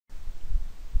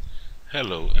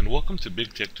Hello and welcome to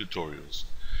Big Tech Tutorials.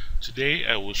 Today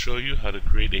I will show you how to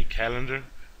create a calendar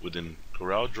within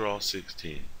CorelDRAW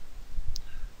 16.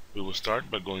 We will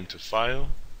start by going to File,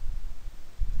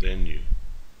 then New.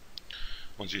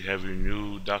 Once you have your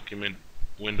new document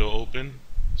window open,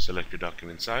 select your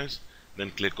document size,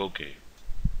 then click OK.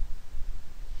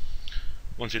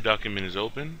 Once your document is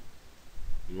open,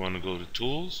 you want to go to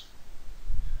Tools,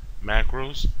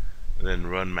 Macros, and then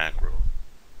Run Macro.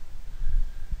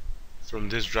 From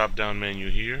this drop down menu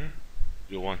here,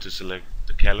 you'll want to select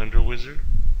the calendar wizard,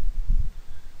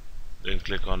 then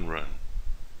click on Run.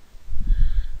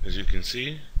 As you can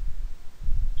see,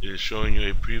 it is showing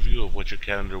you a preview of what your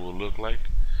calendar will look like.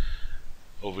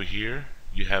 Over here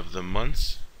you have the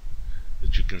months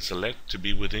that you can select to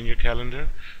be within your calendar.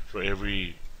 For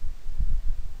every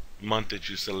month that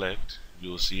you select,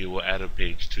 you'll see it will add a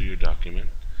page to your document.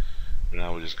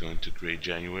 Now we're just going to create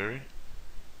January.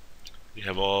 You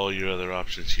have all your other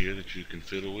options here that you can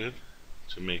fiddle with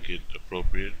to make it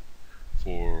appropriate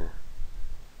for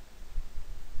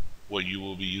what you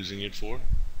will be using it for.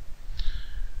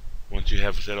 Once you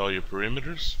have set all your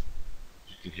parameters,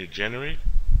 you can hit Generate,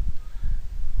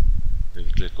 then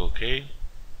click OK,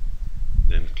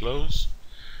 then Close,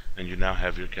 and you now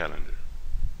have your calendar.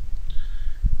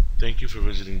 Thank you for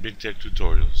visiting Big Tech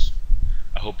Tutorials.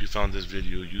 I hope you found this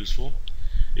video useful.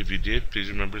 If you did, please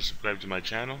remember to subscribe to my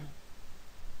channel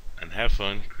and have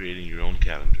fun creating your own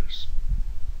calendars.